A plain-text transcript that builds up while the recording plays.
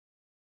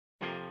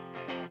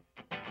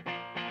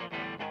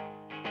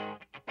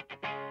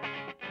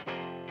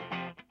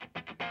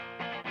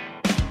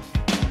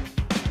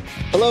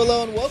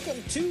Hello, and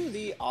welcome to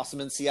the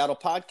Awesome in Seattle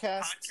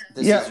podcast.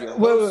 This is your host.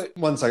 Wait,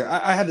 1 second.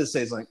 I had to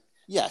say something.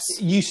 Yes.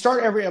 You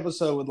start every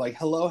episode with like,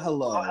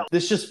 hello.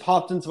 This just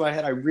popped into my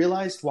head. I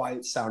realized why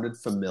it sounded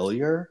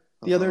familiar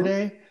the other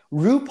day.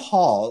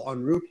 RuPaul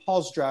on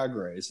RuPaul's Drag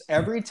Race,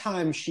 every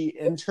time she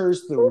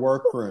enters the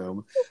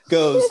workroom,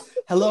 goes,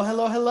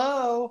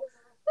 hello.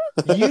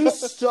 You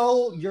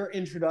stole your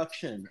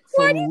introduction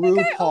from Why do you RuPaul.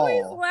 think I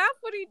always laugh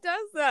when he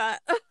does that?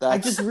 That's I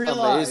just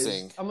realized.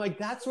 amazing. I'm like,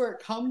 that's where it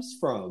comes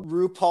from.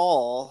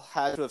 RuPaul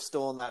had to have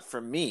stolen that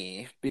from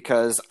me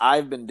because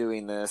I've been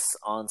doing this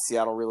on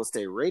Seattle Real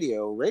Estate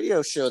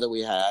Radio show that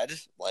we had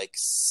like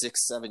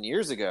 6-7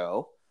 years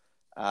ago.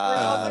 We're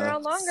all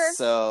around longer.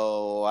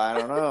 So I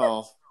don't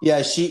know.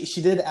 Yeah, she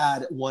did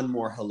add one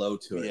more hello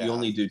to it. Yeah. You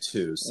only do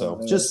two,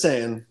 so just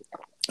saying.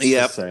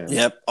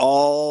 Yep.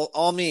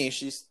 All me.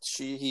 She.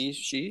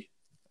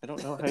 I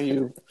don't know how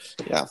you.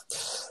 Yeah.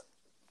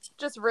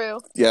 Just Rue.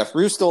 Yeah,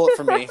 Rue stole it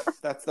from me.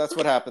 That's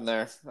what happened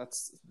there.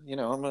 That's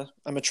I'm a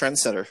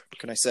trendsetter. What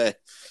can I say?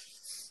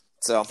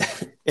 So,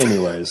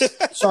 Anyways,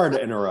 sorry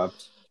to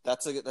interrupt.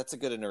 that's a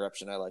good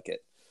interruption. I like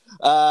it.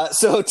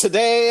 So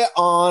today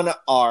on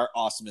our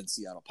Awesome in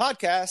Seattle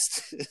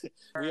podcast,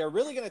 we are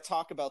really going to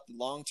talk about the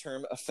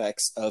long-term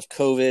effects of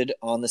COVID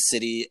on the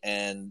city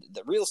and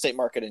the real estate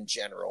market in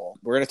general.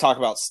 We're going to talk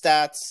about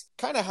stats,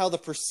 kind of how the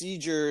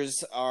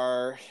procedures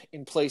are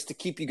in place to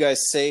keep you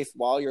guys safe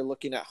while you're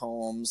looking at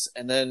homes,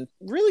 and then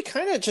really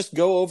kind of just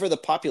go over the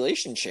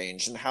population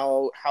change and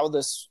how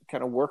this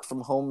kind of work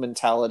from home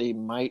mentality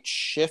might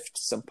shift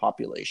some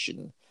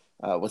population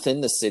within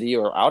the city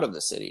or out of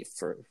the city,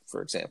 for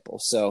example.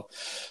 So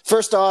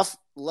first off,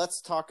 let's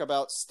talk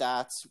about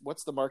stats.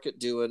 What's the market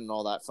doing and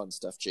all that fun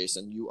stuff,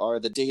 Jason? You are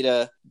the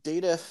data, I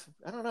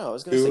don't know. I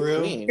was going to say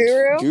queen.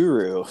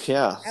 Guru.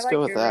 Yeah, let's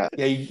go with that.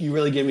 Yeah, you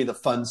really give me the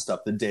fun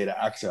stuff, the data.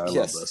 Actually, I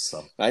love this.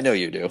 So. I know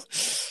you do.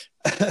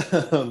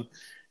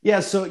 Yeah,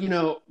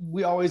 so,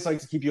 we always like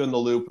to keep you in the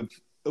loop with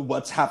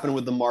what's happening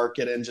with the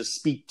market and just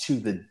speak to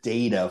the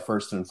data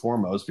first and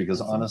foremost,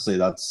 because honestly,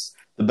 that's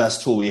the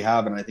best tool we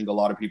have, and I think a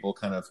lot of people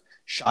kind of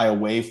shy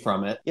away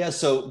from it. Yeah,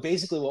 so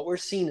basically what we're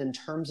seeing in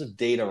terms of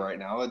data right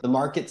now, the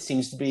market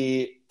seems to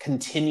be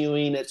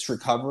continuing its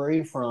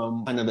recovery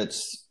from kind of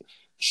its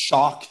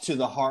shock to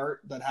the heart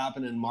that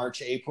happened in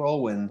March,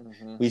 April, when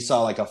we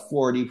saw like a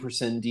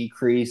 40%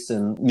 decrease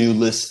in new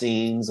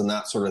listings and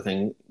that sort of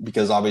thing,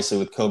 because obviously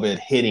with COVID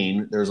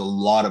hitting, there's a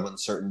lot of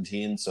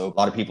uncertainty, and so a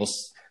lot of people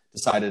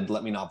decided,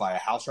 let me not buy a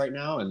house right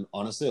now. And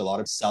honestly, a lot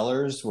of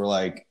sellers were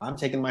like, I'm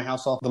taking my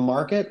house off the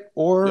market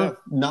or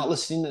not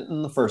listing it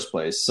in the first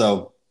place.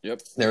 So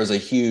there was a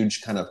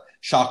huge kind of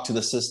shock to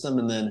the system.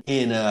 And then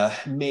in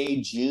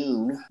May,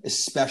 June,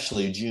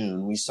 especially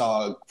June, we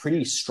saw a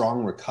pretty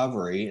strong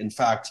recovery. In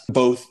fact,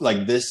 both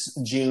like this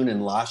June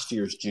and last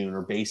year's June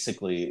are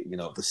basically,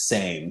 the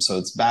same. So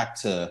it's back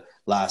to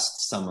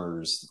last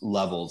summer's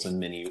levels in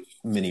many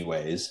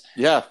ways.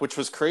 Yeah, which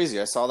was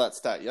crazy. I saw that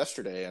stat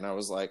yesterday and I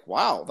was like,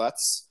 wow,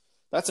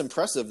 that's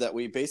impressive that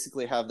we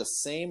basically have the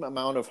same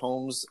amount of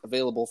homes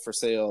available for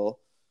sale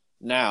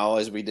now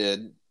as we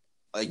did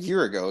a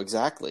year ago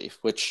exactly,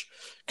 which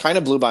kind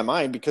of blew my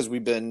mind because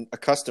we've been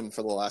accustomed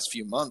for the last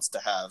few months to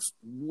have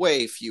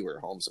way fewer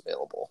homes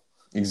available.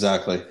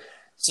 Exactly.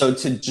 So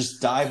to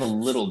just dive a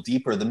little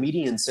deeper, the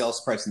median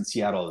sales price in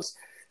Seattle is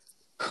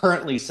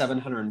currently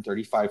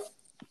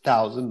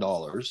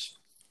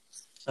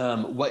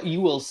 $735,000. What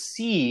you will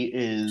see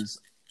is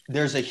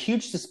there's a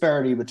huge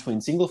disparity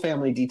between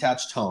single-family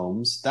detached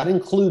homes. That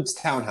includes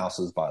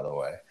townhouses, by the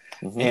way,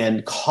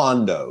 and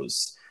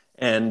condos.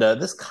 And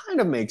this kind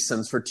of makes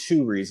sense for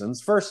two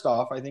reasons. First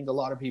off, I think a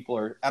lot of people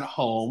are at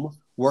home,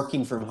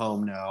 working from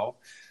home now.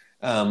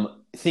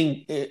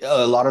 Think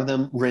a lot of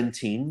them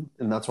renting,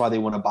 and that's why they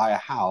want to buy a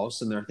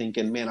house. And they're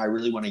thinking, man, I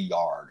really want a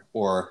yard,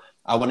 or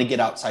I want to get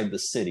outside the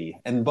city.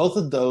 And both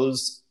of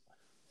those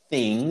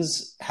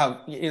things have,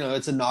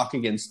 it's a knock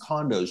against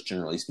condos,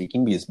 generally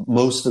speaking, because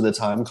most of the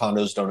time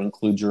condos don't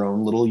include your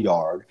own little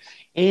yard.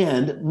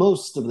 And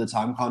most of the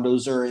time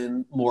condos are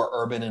in more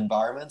urban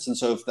environments. And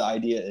so if the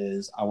idea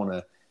is I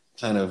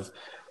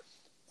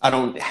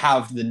don't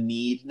have the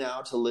need now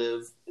to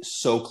live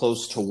so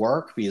close to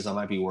work because I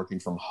might be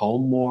working from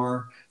home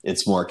more,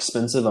 it's more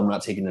expensive, I'm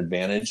not taking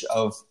advantage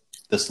of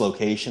this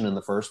location in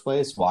the first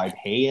place, why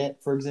pay it,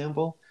 for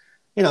example?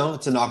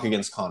 It's a knock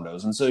against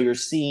condos. And so you're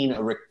seeing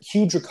a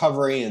huge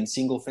recovery in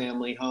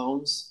single-family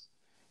homes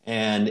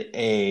and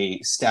a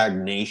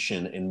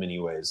stagnation in many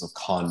ways of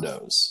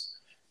condos.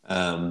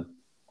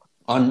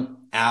 On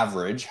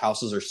average,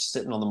 houses are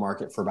sitting on the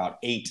market for about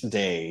 8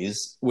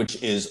 days,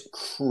 which is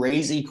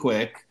crazy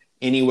quick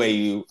any way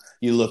you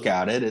look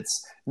at it.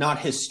 It's not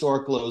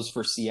historic lows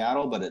for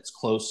Seattle, but it's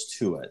close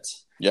to it.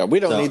 Yeah,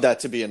 we don't need that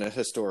to be in a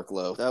historic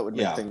low. That would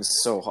make things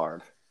so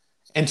hard.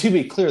 And to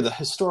be clear, the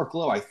historic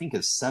low, I think,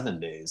 is 7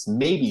 days,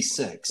 maybe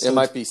 6. So it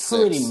might be 6.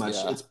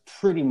 It's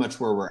pretty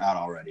much where we're at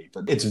already.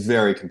 But it's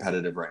very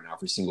competitive right now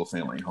for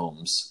single-family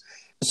homes.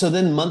 So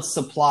then months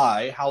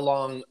supply, how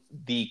long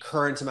the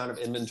current amount of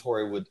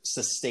inventory would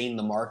sustain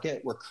the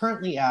market? We're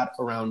currently at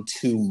around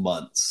 2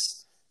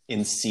 months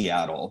in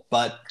Seattle.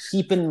 But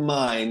keep in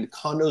mind,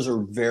 condos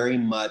are very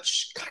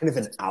much kind of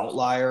an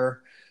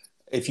outlier.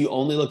 If you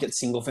only look at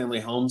single family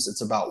homes,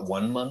 it's about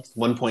 1 month,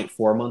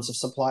 1.4 months of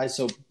supply.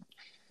 So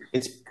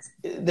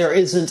there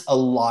isn't a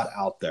lot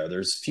out there.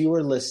 There's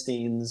fewer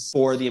listings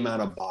for the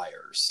amount of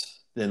buyers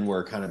than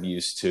we're kind of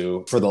used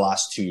to for the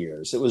last 2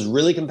 years. It was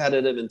really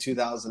competitive in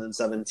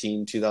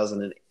 2017,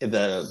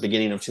 the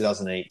beginning of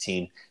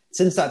 2018.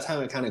 Since that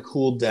time, it kind of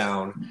cooled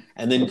down,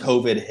 and then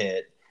COVID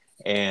hit,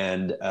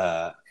 and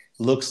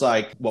looks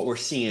like what we're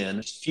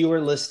seeing, fewer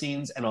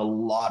listings and a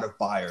lot of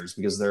buyers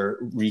because they're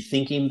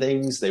rethinking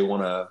things. They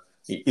want to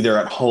either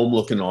at home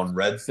looking on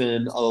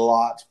Redfin a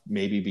lot,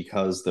 maybe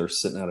because they're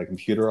sitting at a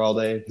computer all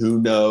day.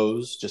 Who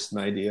knows? Just an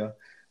idea.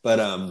 But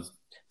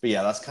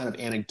yeah, that's kind of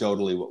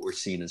anecdotally what we're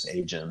seeing as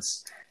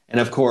agents. And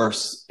of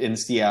course, in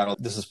Seattle,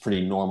 this is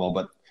pretty normal,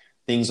 but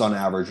things on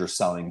average are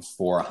selling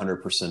for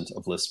 100%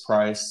 of list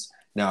price.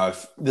 Now,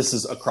 if this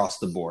is across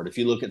the board, if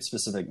you look at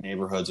specific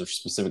neighborhoods or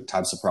specific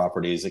types of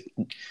properties,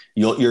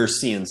 you're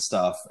seeing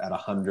stuff at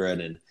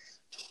 120%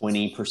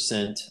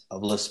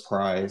 of list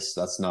price.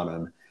 That's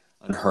not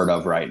unheard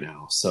of right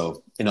now.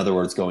 So in other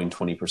words, going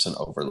 20%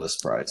 over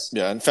list price.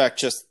 Yeah. In fact,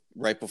 just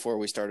right before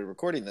we started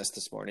recording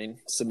this morning,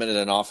 submitted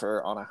an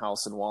offer on a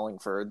house in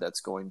Wallingford that's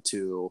going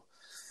to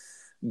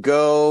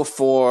go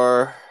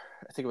for,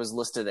 I think it was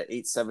listed at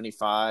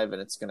 $875,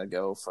 and it's going to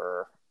go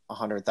for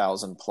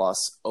 $100,000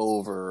 plus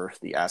over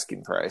the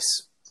asking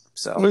price.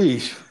 So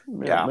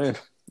Man.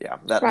 Yeah,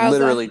 that Wowza.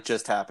 literally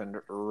just happened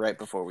right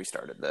before we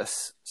started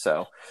this.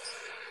 So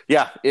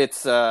yeah,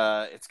 it's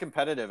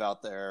competitive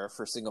out there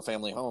for single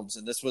family homes.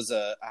 And this was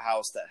a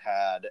house that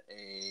had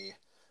a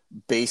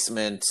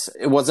basement.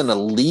 It wasn't a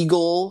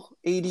legal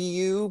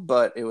ADU,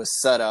 but it was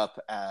set up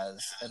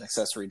as an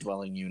accessory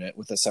dwelling unit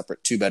with a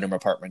separate 2-bedroom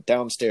apartment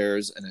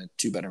downstairs and a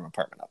 2-bedroom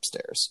apartment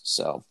upstairs.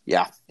 So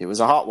yeah, it was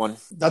a hot one.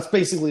 That's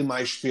basically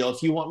my spiel.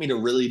 If you want me to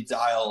really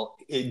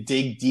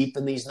dig deep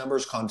in these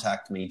numbers,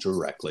 contact me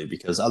directly,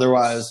 because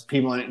otherwise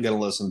people aren't going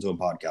to listen to a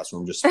podcast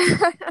where I'm just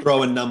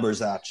throwing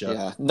numbers at you.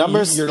 Yeah,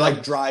 numbers. You're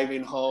like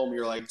driving home.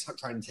 You're like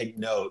trying to take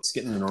notes,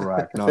 getting in a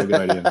wreck. Not a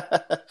good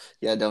idea.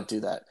 Yeah, don't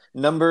do that.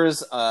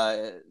 Numbers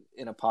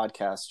in a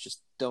podcast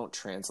just don't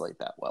translate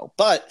that well.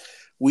 But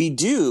we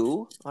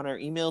do, on our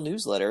email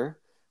newsletter,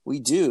 we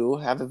do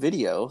have a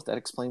video that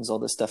explains all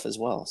this stuff as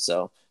well.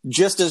 So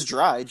just as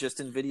dry, just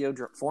in video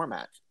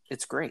format.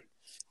 It's great.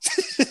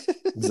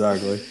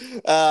 Exactly.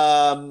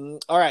 All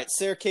right,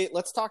 Sarah Kate,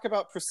 let's talk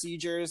about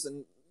procedures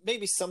and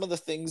maybe some of the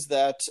things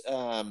that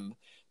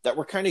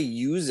we're kind of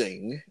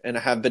using and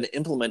have been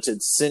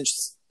implemented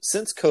since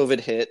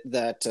COVID hit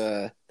that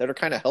are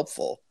kind of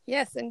helpful.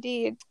 Yes,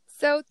 indeed.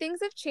 So things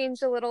have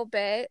changed a little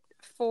bit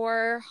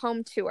for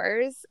home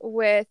tours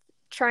with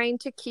trying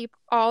to keep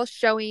all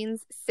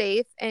showings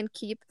safe and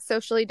keep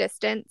socially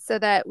distant so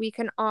that we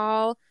can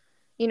all,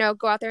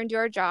 go out there and do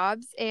our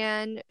jobs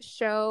and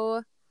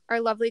show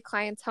our lovely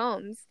clients'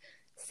 homes.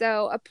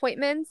 So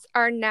appointments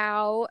are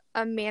now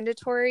a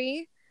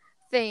mandatory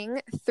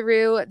thing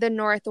through the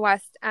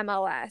Northwest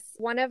MLS.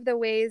 One of the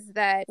ways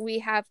that we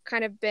have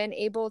kind of been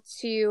able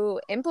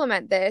to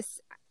implement this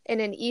in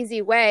an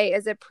easy way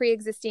is a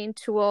pre-existing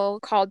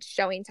tool called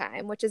Showing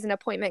Time, which is an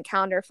appointment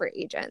calendar for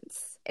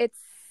agents. It's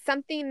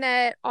something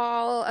that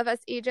all of us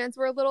agents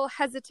were a little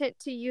hesitant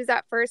to use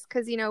at first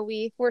because,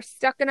 we're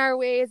stuck in our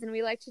ways and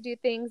we like to do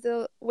things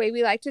the way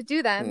we like to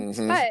do them.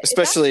 Mm-hmm. But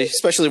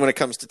especially when it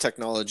comes to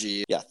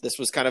technology. Yeah, this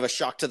was kind of a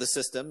shock to the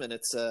system, and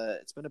it's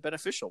been a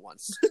beneficial one.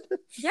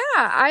 Yeah,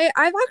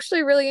 I've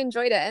actually really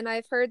enjoyed it, and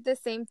I've heard the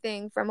same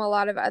thing from a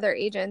lot of other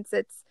agents.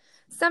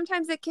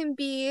 Sometimes it can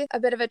be a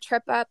bit of a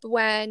trip up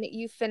when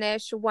you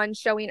finish one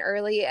showing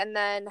early and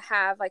then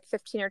have like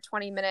 15 or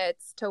 20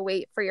 minutes to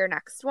wait for your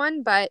next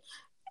one. But,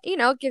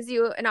 it gives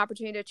you an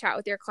opportunity to chat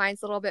with your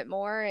clients a little bit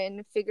more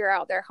and figure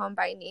out their home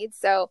buying needs.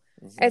 So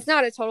It's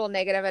not a total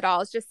negative at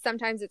all. It's just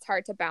sometimes it's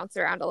hard to bounce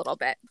around a little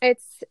bit.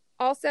 It's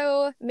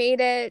also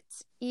made it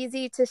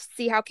easy to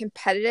see how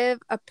competitive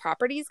a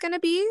property is going to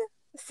be.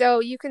 So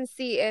you can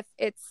see if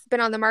it's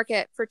been on the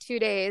market for 2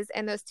 days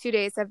and those 2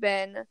 days have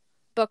been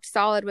booked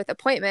solid with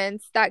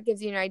appointments, that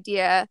gives you an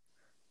idea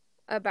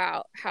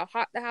about how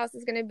hot the house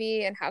is going to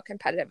be and how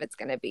competitive it's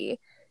going to be.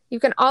 You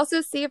can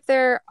also see if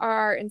there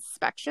are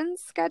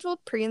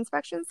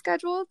pre-inspections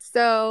scheduled.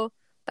 So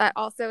that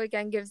also,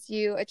 again, gives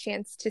you a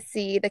chance to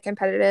see the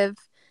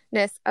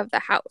competitiveness of the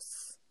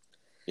house.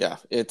 Yeah,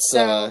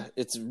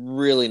 it's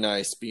really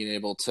nice being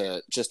able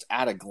to just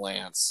at a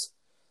glance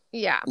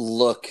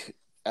look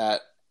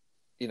at,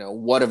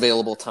 what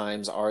available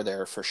times are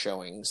there for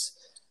showings.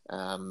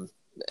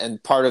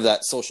 And part of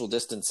that social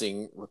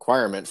distancing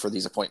requirement for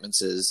these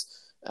appointments is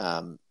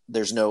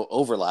there's no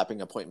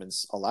overlapping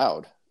appointments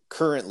allowed.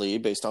 Currently,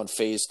 based on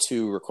phase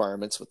 2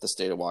 requirements with the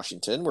state of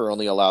Washington, we're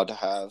only allowed to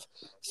have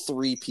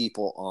 3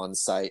 people on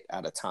site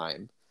at a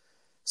time.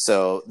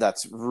 So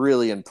that's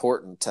really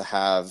important to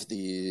have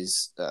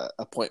these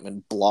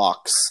appointment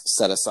blocks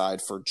set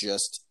aside for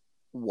just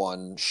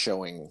one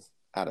showing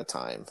at a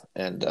time.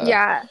 And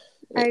I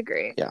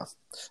agree. Yeah.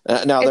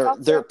 Now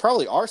It's there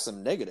probably are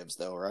some negatives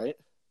though, right?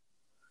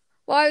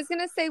 Well, I was going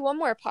to say one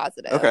more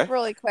positive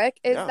really quick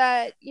is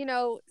that,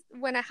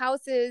 when a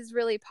house is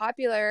really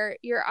popular,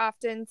 you're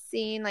often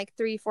seeing like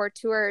 3-4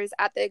 tours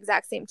at the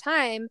exact same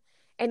time,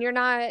 and you're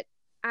not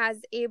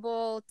as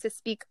able to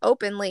speak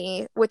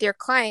openly with your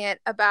client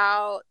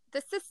about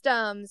the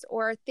systems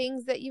or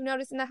things that you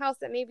notice in the house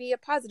that may be a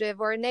positive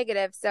or a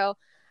negative. So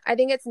I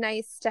think it's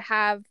nice to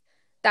have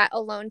that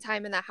alone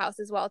time in the house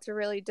as well to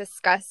really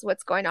discuss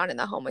what's going on in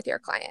the home with your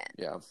client.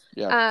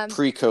 Yeah.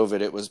 Pre-COVID,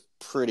 it was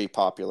pretty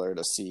popular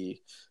to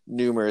see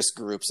numerous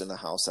groups in the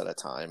house at a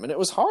time. And it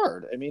was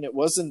hard. I mean, it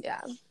wasn't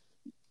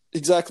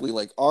exactly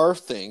like our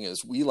thing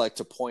is we like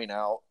to point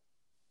out,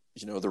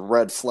 the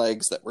red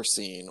flags that we're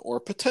seeing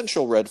or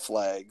potential red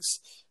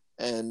flags.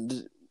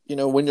 And,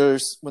 when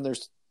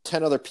there's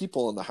 10 other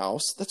people in the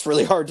house, that's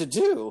really hard to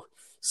do.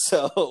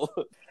 So...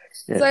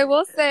 Yeah. So I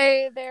will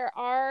say there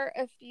are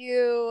a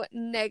few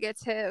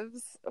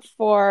negatives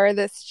for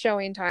this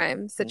showing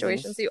time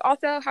situation. So you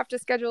also have to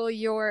schedule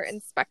your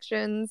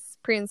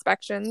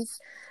pre-inspections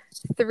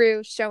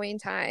through showing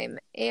time.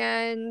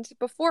 And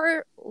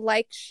before,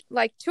 like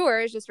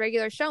tours, just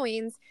regular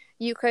showings,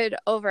 you could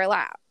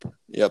overlap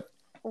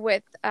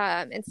with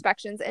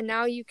inspections. And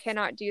now you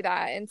cannot do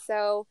that. And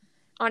so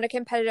on a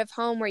competitive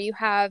home where you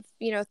have,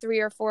 3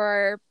 or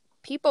 4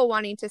 people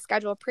wanting to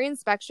schedule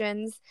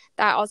pre-inspections,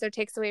 that also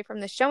takes away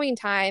from the showing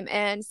time.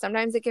 And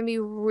sometimes it can be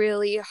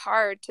really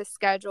hard to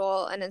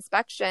schedule an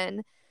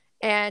inspection.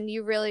 And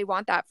you really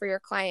want that for your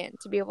client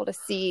to be able to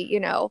see,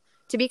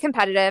 to be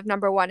competitive,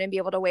 number one, and be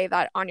able to waive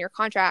that on your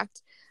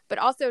contract, but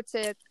also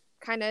to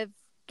kind of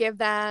give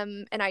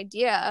them an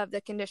idea of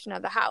the condition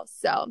of the house.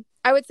 So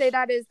I would say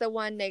that is the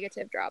one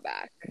negative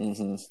drawback.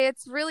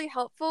 It's really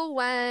helpful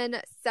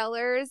when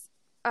sellers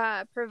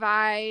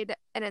provide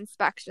an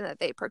inspection that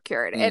they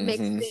procured. It makes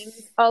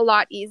things a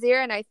lot easier,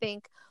 and I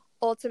think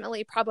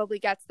ultimately probably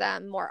gets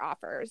them more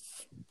offers.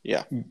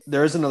 Yeah.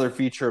 There is another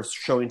feature of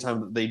showing time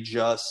that they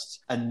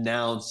just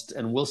announced,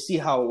 and we'll see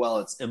how well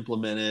it's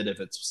implemented, if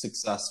it's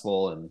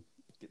successful and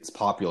it's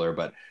popular,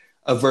 but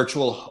a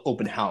virtual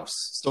open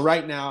house. So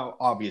right now,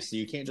 obviously,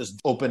 you can't just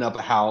open up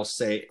a house,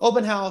 say,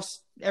 open house,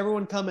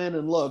 everyone come in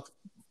and look,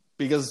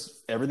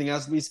 because everything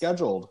has to be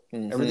scheduled.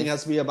 Everything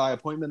has to be by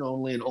appointment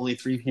only, and only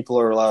 3 people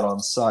are allowed on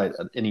site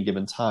at any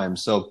given time.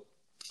 So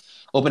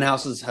open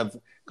houses have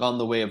gone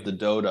the way of the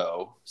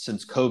dodo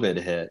since COVID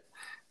hit.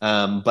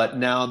 But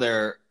now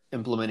they're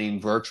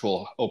implementing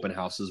virtual open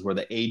houses where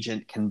the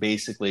agent can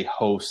basically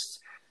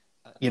host,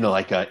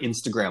 like a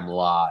Instagram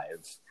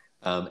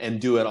Live and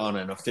do it on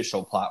an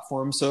official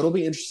platform. So it'll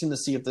be interesting to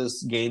see if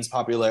this gains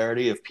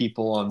popularity, if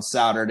people on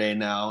Saturday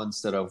now,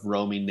 instead of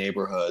roaming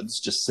neighborhoods,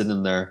 just sit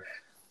in their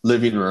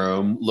living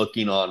room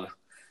looking on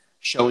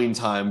showing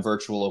time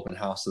virtual open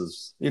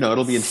houses.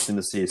 It'll be interesting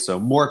to see. So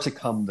more to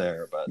come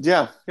there. But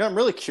yeah, I'm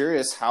really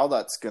curious how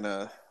that's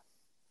gonna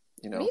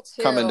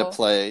come into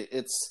play.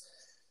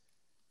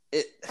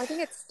 I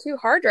think it's too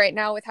hard right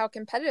now with how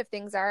competitive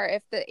things are.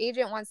 If the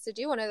agent wants to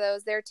do one of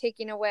those, they're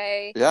taking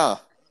away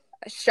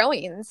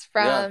showings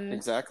from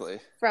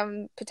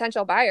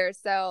potential buyers.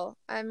 So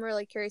I'm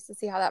really curious to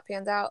see how that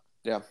pans out.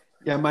 Yeah,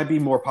 it might be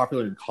more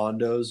popular in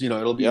condos.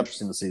 It'll be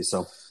interesting to see.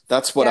 So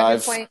that's what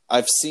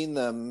I've seen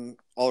them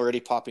already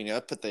popping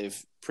up, but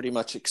they've pretty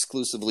much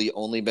exclusively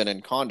only been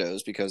in condos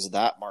because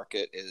that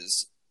market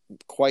is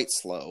quite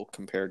slow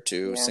compared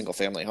to single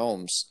family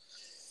homes.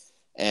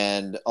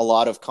 And a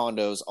lot of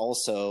condos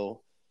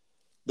also,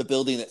 the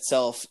building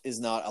itself is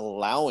not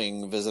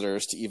allowing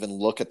visitors to even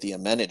look at the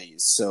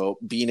amenities. So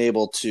being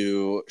able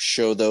to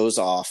show those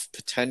off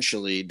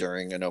potentially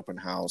during an open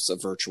house, a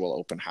virtual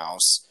open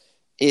house,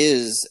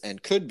 is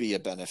and could be a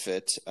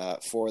benefit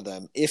for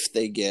them if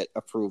they get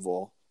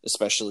approval,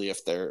 especially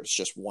if there's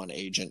just one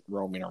agent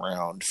roaming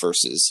around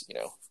versus,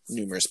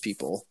 numerous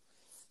people.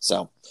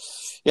 So,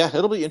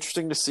 it'll be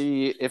interesting to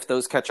see if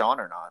those catch on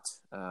or not.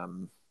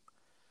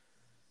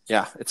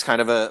 It's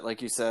kind of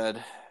like you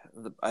said,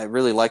 I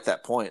really like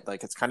that point.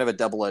 Like, it's kind of a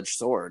double-edged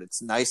sword.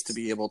 It's nice to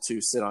be able to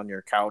sit on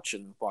your couch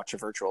and watch a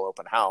virtual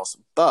open house,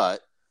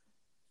 but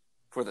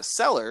for the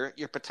seller,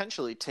 you're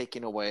potentially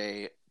taking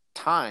away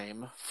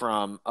time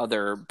from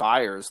other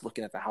buyers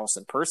looking at the house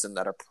in person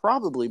that are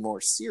probably more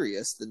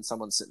serious than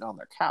someone sitting on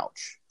their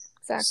couch.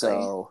 Exactly.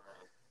 So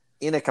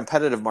in a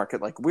competitive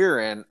market like we're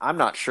in, I'm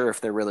not sure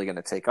if they're really going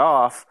to take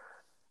off.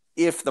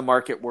 If the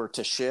market were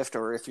to shift,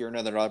 or if you're in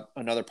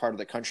another part of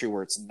the country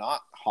where it's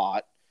not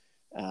hot,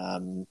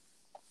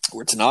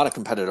 where it's not a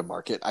competitive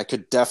market, I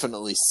could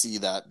definitely see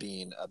that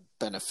being a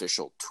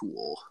beneficial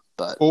tool.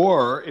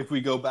 Or if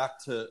we go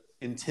back to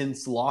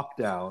intense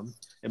lockdown,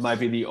 it might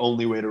be the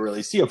only way to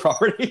really see a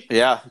property.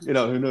 Yeah.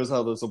 Who knows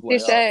how this will play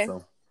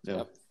out.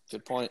 So,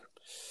 good point.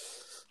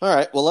 All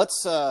right. Well,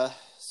 let's,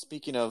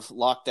 speaking of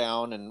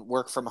lockdown and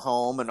work from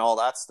home and all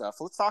that stuff,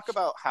 let's talk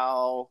about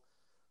how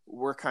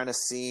we're kind of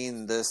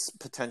seeing this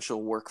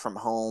potential work from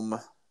home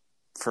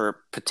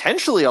for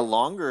potentially a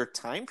longer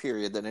time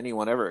period than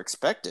anyone ever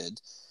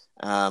expected.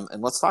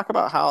 And let's talk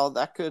about how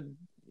that could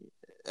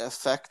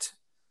affect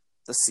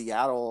the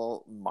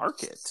Seattle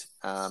market,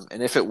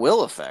 and if it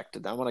will affect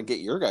it. I want to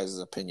get your guys'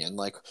 opinion.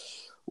 Like,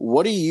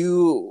 what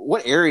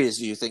areas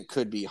do you think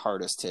could be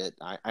hardest hit?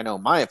 I know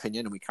my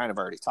opinion, and we kind of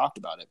already talked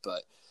about it,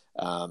 but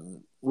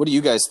what do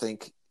you guys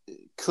think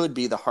could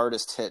be the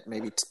hardest hit,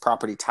 maybe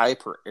property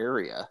type or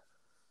area?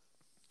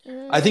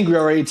 I think we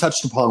already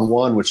touched upon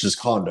one, which is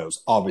condos.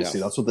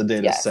 Obviously, that's what the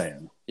data is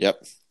saying.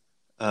 Yep.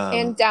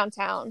 And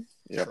downtown.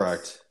 Yep.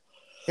 Correct.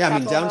 Yeah, I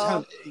mean, Capitol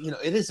downtown,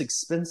 it is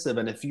expensive.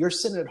 And if you're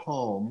sitting at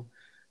home,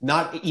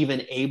 not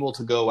even able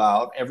to go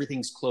out,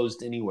 everything's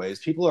closed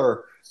anyways.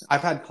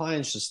 I've had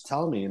clients just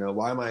tell me,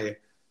 why am I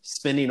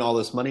spending all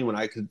this money when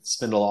I could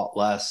spend a lot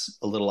less,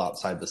 a little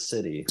outside the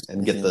city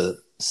and get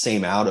the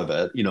same out of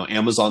it?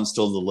 Amazon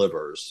still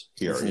delivers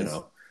here,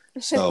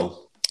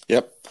 so.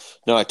 Yep.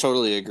 No, I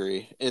totally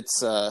agree.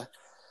 It's, I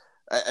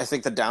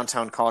think the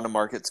downtown condo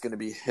market's going to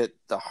be hit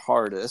the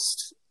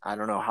hardest. I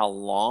don't know how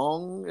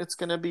long it's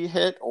going to be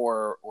hit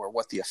or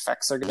what the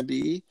effects are going to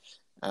be.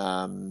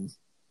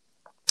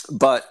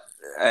 But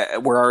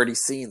we're already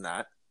seeing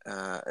that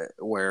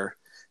where,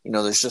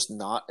 there's just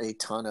not a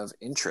ton of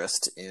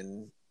interest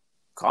in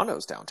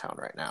condos downtown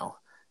right now.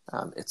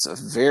 It's a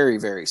very,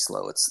 very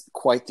slow. It's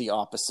quite the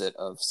opposite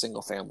of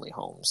single family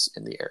homes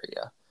in the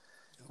area.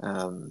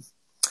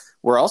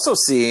 We're also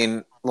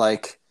seeing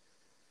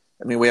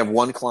we have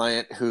one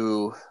client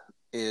who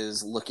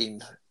is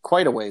looking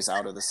quite a ways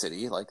out of the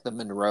city, like the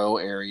Monroe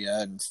area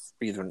and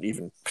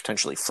even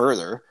potentially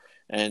further.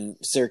 And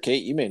Sarah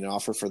Kate, you made an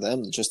offer for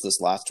them just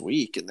this last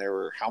week, and there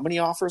were how many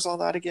offers on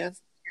that again?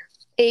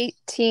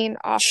 18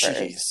 offers.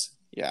 Jeez.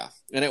 Yeah.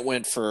 And it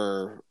went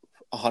for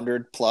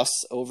 100 plus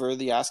over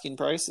the asking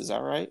price. Is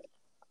that right?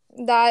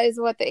 That is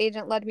what the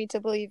agent led me to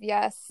believe,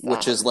 yes.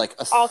 Which is like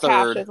a all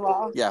third. cash as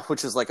well. Yeah,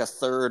 which is like a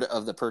third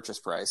of the purchase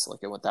price.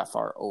 Like it went that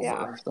far over.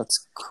 Yeah.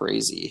 That's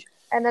crazy.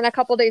 And then a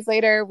couple days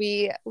later,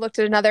 we looked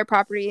at another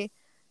property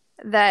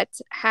that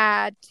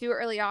had 2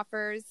 early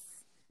offers,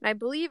 and I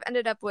believe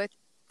ended up with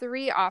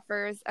 3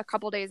 offers a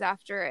couple days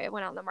after it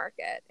went on the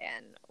market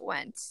and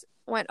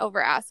went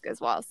over ask as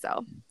well.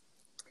 So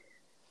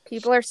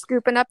people are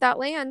scooping up that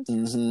land.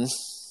 Mm-hmm.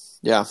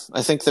 Yeah,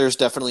 I think there's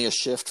definitely a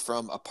shift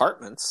from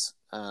apartments,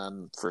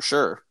 for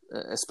sure,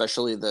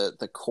 especially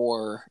the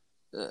core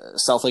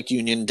South Lake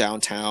Union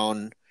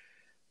downtown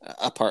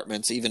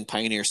apartments, even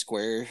Pioneer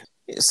Square.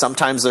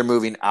 Sometimes they're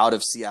moving out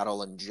of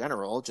Seattle in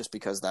general just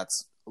because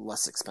that's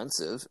less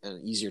expensive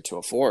and easier to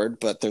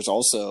afford. But there's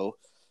also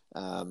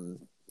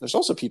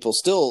people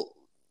still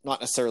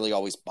not necessarily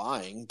always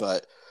buying,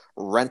 but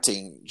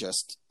renting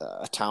just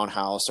a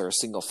townhouse or a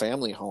single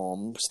family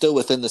home still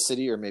within the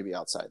city or maybe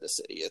outside the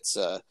city. It's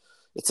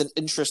an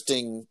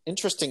interesting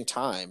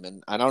time,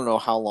 and I don't know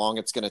how long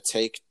it's going to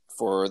take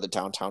for the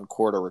downtown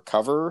core to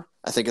recover.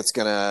 I think it's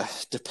going to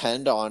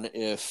depend on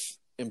if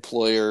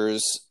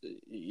employers,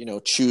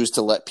 choose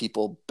to let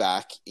people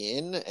back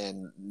in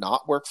and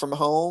not work from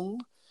home.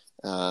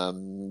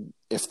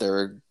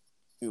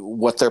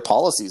 What their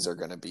policies are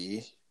going to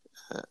be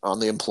on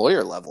the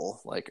employer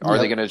level. Like, are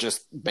they going to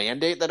just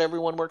mandate that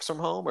everyone works from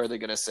home? Or are they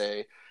going to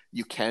say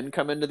you can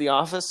come into the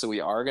office, so we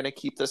are going to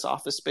keep this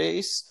office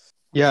space?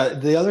 Yeah,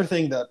 the other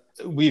thing that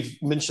we've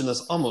mentioned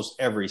this almost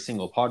every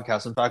single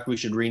podcast. In fact, we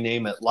should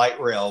rename it Light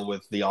Rail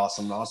with the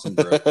Awesome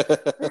Group.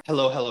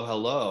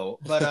 hello.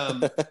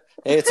 But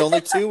hey, it's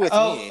only 2 with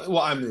me. Well,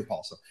 I'm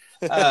RuPaul. So.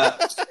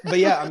 But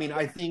yeah, I mean,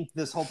 I think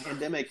this whole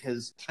pandemic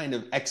has kind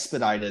of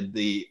expedited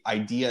the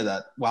idea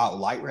that, wow,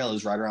 Light Rail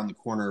is right around the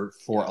corner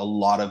for a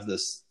lot of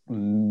this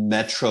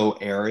metro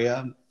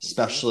area,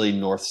 especially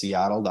North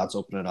Seattle. That's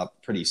opening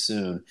up pretty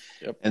soon.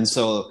 Yep. And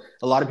so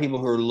a lot of people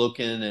who are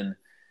looking in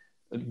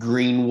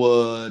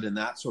Greenwood and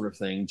that sort of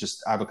thing,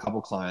 I have a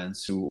couple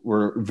clients who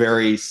were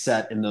very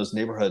set in those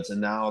neighborhoods.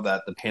 And now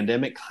that the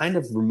pandemic kind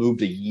of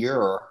removed a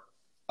year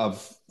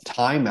of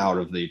time out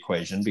of the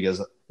equation, because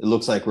it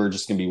looks like we're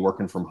just going to be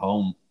working from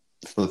home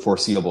for the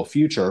foreseeable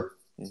future.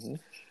 Mm-hmm.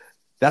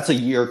 That's a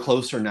year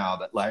closer now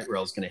that Light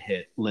Rail is going to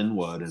hit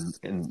Linwood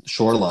and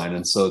Shoreline.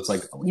 And so it's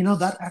like,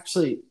 that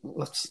actually,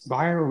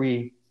 why are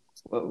we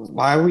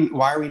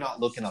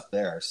not looking up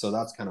there? So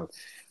that's kind of,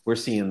 we're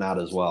seeing that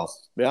as well.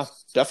 Yeah,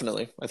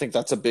 definitely. I think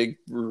that's a big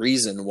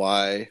reason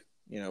why,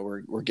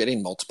 we're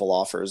getting multiple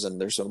offers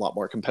and there's a lot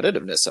more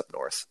competitiveness up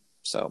north.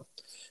 So,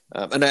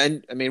 and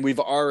I mean,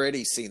 we've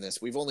already seen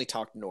this. We've only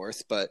talked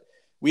north, but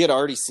we had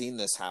already seen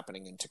this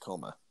happening in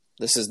Tacoma.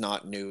 This is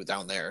not new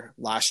down there.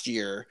 Last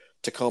year,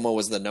 Tacoma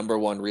was the number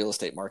 1 real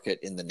estate market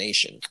in the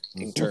nation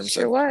in terms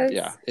of,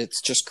 yeah,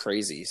 it's just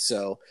crazy.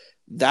 So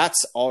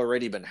that's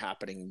already been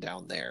happening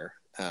down there.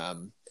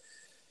 And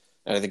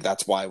I think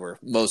that's why we're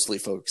mostly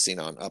focusing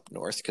on up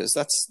north, because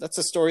that's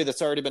a story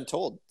that's already been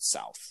told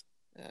south.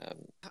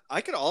 I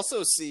could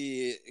also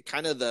see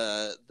kind of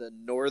the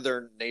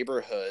northern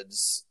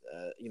neighborhoods,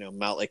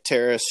 Mountlake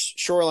Terrace.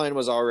 Shoreline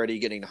was already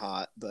getting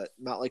hot, but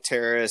Mountlake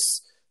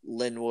Terrace,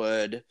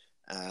 Linwood,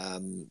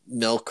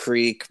 Mill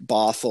Creek,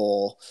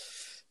 Bothell.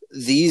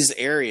 These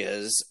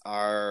areas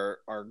are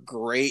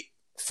great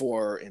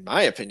for, in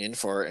my opinion,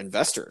 for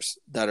investors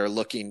that are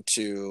looking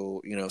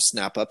to,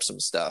 snap up some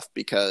stuff,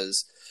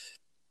 because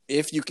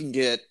if you can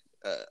get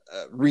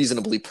a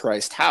reasonably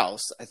priced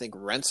house, I think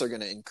rents are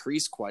going to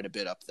increase quite a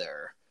bit up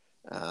there.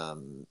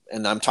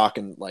 And I'm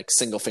talking like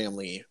single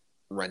family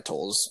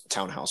rentals,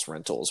 townhouse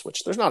rentals, which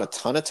there's not a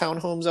ton of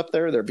townhomes up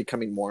there. They're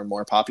becoming more and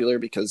more popular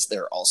because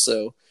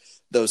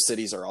those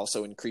cities are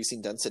also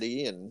increasing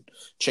density and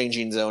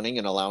changing zoning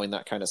and allowing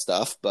that kind of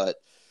stuff. But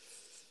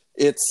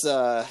it's,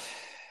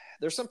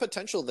 there's some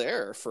potential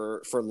there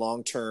for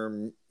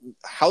long-term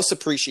house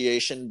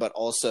appreciation, but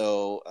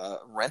also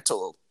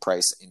rental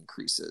price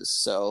increases.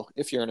 So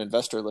if you're an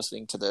investor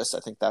listening to this, I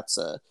think that's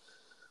a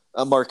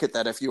market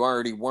that if you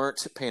already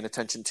weren't paying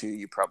attention to,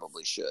 you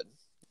probably should.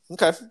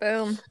 Okay.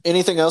 Boom.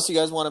 Anything else you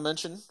guys want to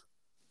mention?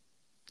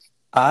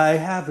 I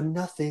have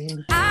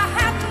nothing.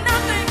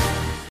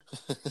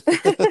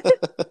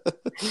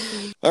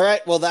 All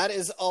right. Well, that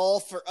is all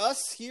for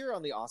us here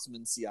on the Awesome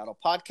in Seattle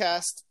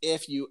podcast.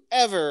 If you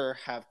ever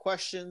have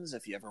questions,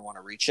 if you ever want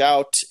to reach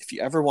out, if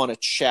you ever want to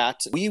chat,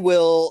 we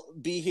will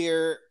be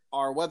here.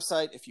 Our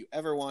website, if you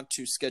ever want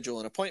to schedule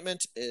an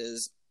appointment,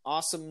 is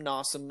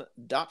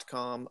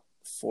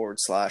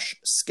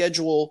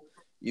awesomenosum.com/schedule.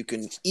 You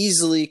can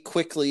easily,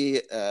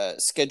 quickly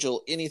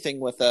schedule anything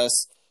with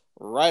us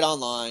right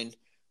online.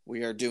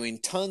 We are doing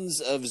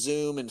tons of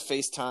Zoom and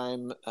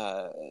FaceTime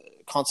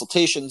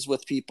consultations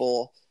with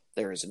people.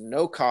 There is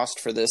no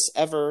cost for this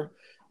ever.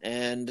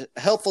 And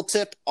a helpful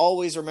tip,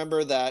 always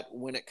remember that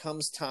when it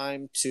comes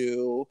time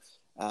to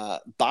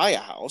buy a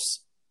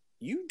house,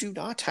 you do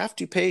not have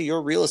to pay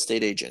your real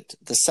estate agent.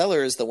 The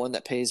seller is the one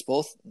that pays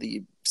both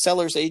the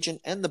seller's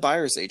agent and the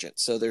buyer's agent.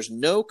 So there's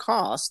no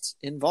cost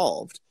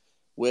involved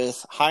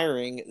with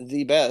hiring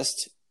the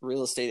best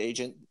real estate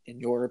agent in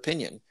your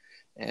opinion.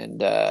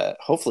 And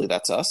hopefully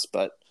that's us,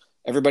 but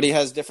everybody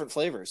has different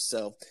flavors.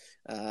 So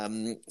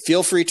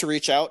feel free to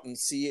reach out and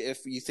see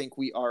if you think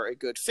we are a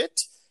good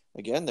fit.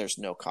 Again, there's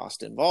no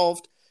cost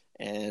involved,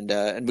 and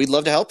we'd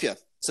love to help you.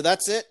 So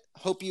that's it.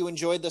 Hope you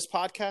enjoyed this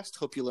podcast.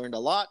 Hope you learned a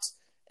lot,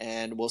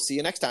 and we'll see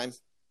you next time.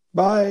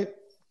 Bye.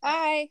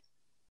 Bye.